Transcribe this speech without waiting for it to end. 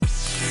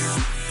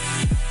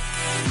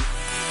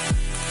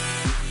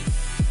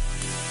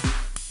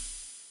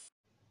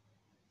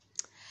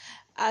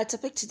Our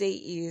topic today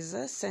is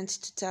sent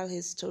to tell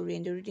his story,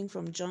 and the reading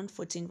from John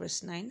 14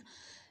 verse 9.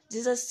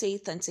 Jesus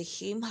saith unto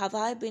him, Have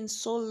I been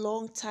so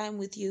long time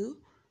with you,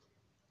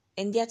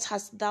 and yet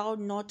hast thou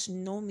not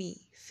known me,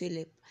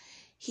 Philip?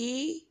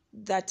 He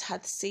that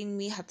hath seen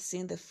me hath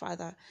seen the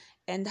Father.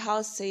 And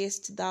how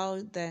sayest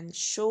thou then,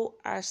 Show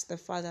us the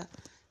Father?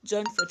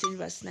 John 14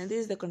 verse 9. This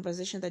is the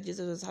conversation that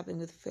Jesus was having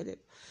with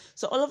Philip.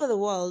 So all over the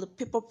world,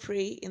 people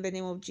pray in the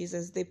name of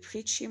Jesus. They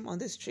preach him on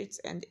the streets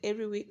and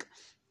every week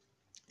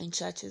in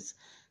churches.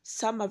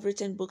 Some have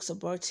written books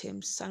about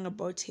him, sung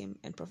about him,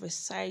 and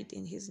prophesied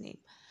in his name.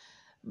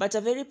 But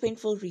a very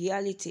painful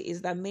reality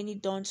is that many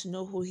don't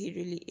know who he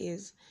really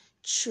is.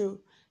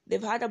 True,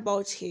 they've heard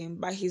about him,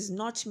 but he's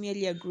not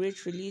merely a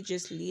great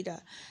religious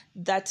leader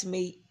that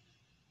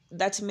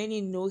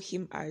many know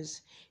him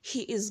as.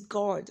 He is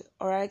God,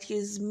 all right?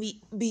 He's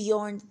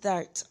beyond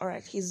that, all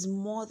right? He's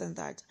more than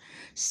that.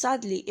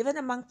 Sadly, even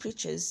among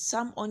preachers,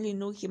 some only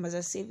know him as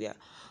a savior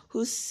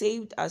who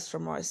saved us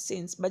from our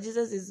sins. But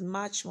Jesus is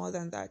much more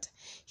than that.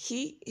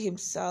 He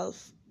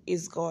himself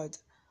is God.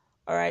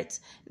 All right,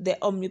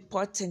 the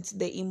omnipotent,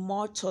 the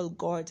immortal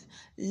God,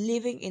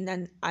 living in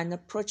an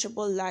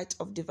unapproachable light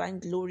of divine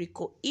glory,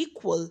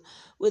 coequal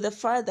with the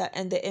Father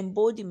and the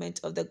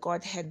embodiment of the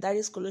Godhead. That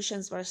is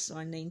Colossians verse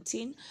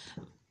 1:19,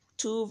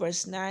 2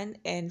 verse 9,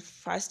 and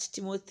 1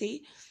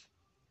 Timothy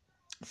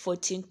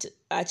 14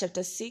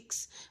 chapter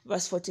 6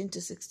 verse 14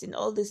 to 16.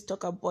 All this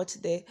talk about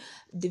the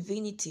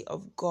divinity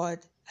of God,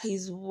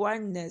 his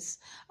oneness,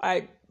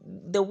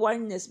 the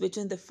oneness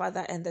between the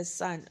Father and the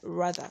Son,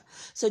 rather.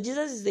 So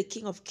Jesus is the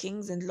King of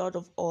kings and Lord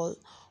of all,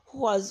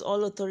 who has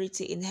all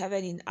authority in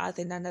heaven, in earth,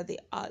 and under the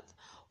earth.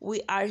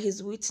 We are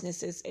his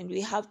witnesses, and we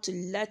have to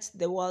let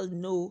the world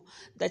know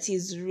that he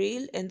is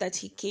real and that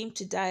he came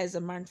to die as a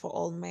man for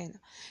all men.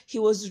 He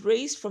was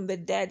raised from the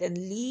dead and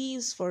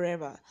lives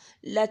forever.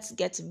 Let's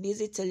get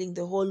busy telling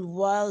the whole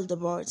world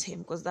about him,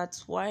 because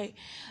that's why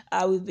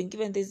we've been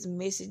given this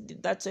message.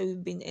 That's why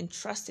we've been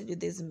entrusted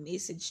with this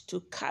message, to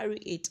carry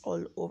it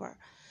all over.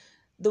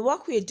 The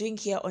work we are doing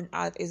here on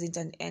earth isn't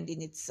an end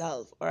in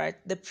itself, all right?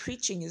 The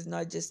preaching is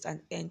not just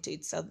an end to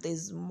itself.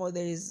 There's more,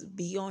 there is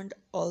beyond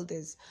all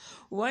this.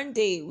 One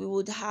day we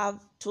would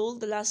have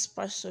told the last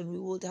person, we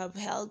would have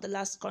held the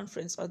last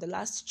conference or the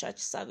last church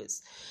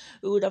service.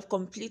 We would have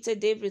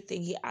completed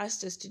everything he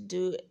asked us to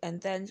do, and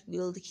then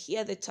we'll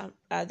hear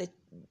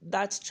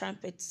that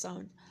trumpet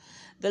sound.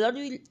 The Lord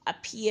will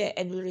appear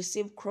and will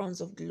receive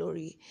crowns of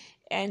glory.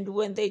 And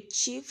when the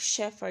chief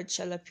shepherd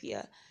shall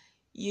appear,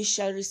 you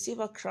shall receive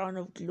a crown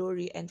of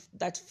glory, and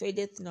that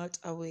fadeth not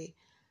away.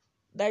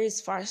 That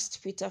is 1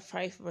 Peter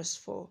 5 verse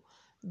 4.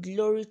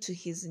 Glory to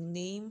his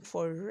name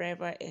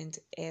forever and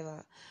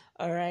ever.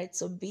 All right,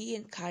 so be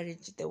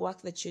encouraged. The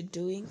work that you're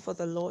doing for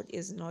the Lord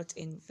is not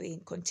in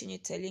vain. Continue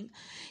telling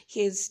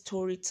his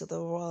story to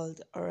the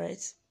world. All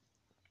right.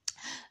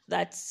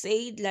 That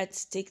said,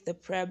 let's take the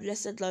prayer.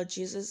 Blessed Lord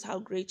Jesus, how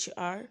great you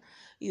are.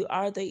 You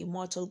are the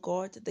immortal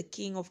God, the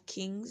King of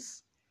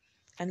kings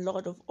and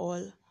Lord of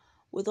all.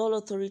 With all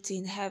authority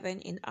in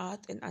heaven, in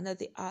earth, and under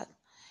the earth,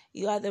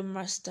 you are the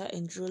master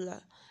and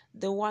ruler,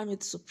 the one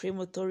with supreme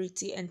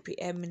authority and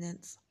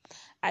preeminence.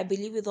 I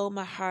believe with all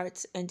my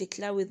heart and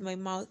declare with my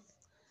mouth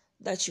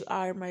that you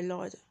are my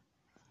Lord.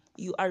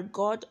 You are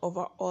God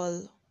over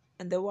all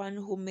and the one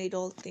who made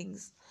all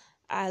things.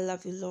 I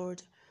love you,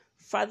 Lord.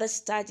 Further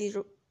study,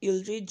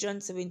 you'll read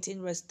John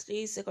 17 verse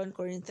 3, 2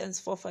 Corinthians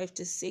 4, 5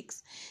 to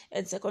 6,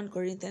 and 2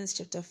 Corinthians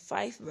chapter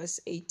 5 verse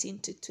 18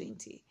 to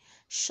 20.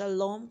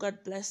 Shalom,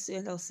 God bless you,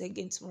 and I'll see you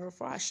again tomorrow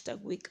for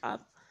 #Wake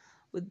Up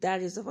with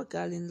Diaries of a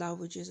Girl in Love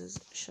with Jesus.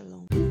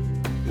 Shalom.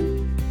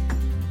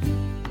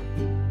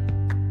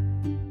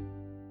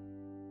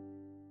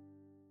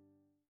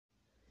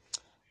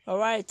 All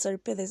right, so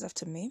repeat this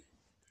after me.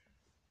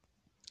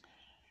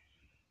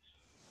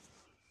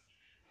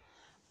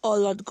 Oh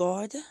Lord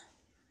God,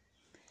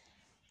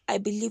 I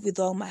believe with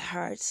all my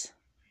heart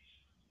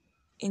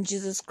in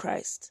Jesus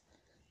Christ,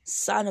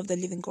 Son of the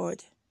living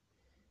God.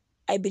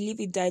 I believe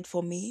he died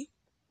for me,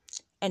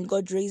 and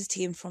God raised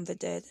him from the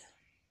dead.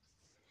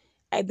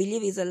 I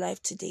believe he's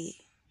alive today.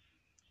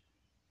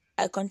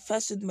 I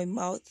confess with my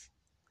mouth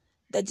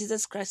that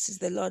Jesus Christ is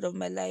the Lord of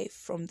my life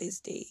from this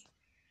day.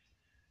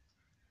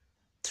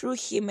 Through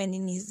him and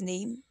in his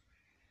name,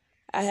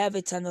 I have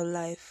eternal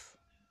life.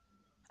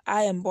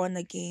 I am born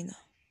again.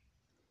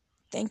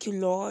 Thank you,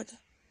 Lord,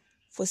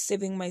 for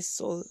saving my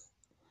soul.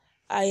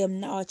 I am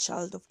now a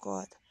child of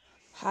God.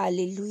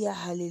 Hallelujah,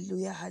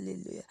 hallelujah,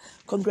 hallelujah.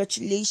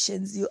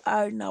 Congratulations, you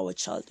are now a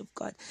child of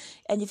God.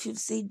 And if you've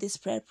said this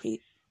prayer,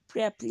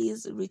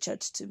 please reach out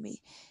to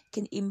me. You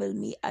can email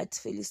me at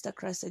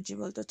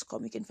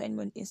felistachrist@gmail.com. You can find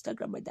me on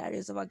Instagram at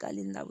Diaries of a Girl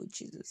in Love with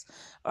Jesus.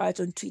 All right,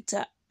 on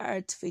Twitter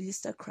at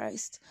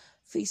felistachrist,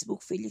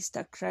 Facebook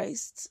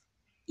felistachrist,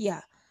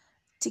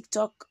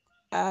 TikTok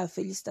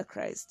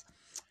felistachrist.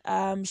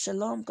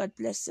 Shalom, God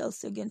bless you. I'll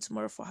see you again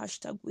tomorrow for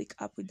 #Wake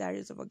Up with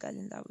Diaries of a Girl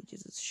in Love with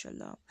Jesus.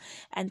 Shalom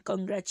and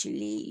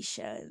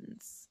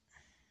congratulations.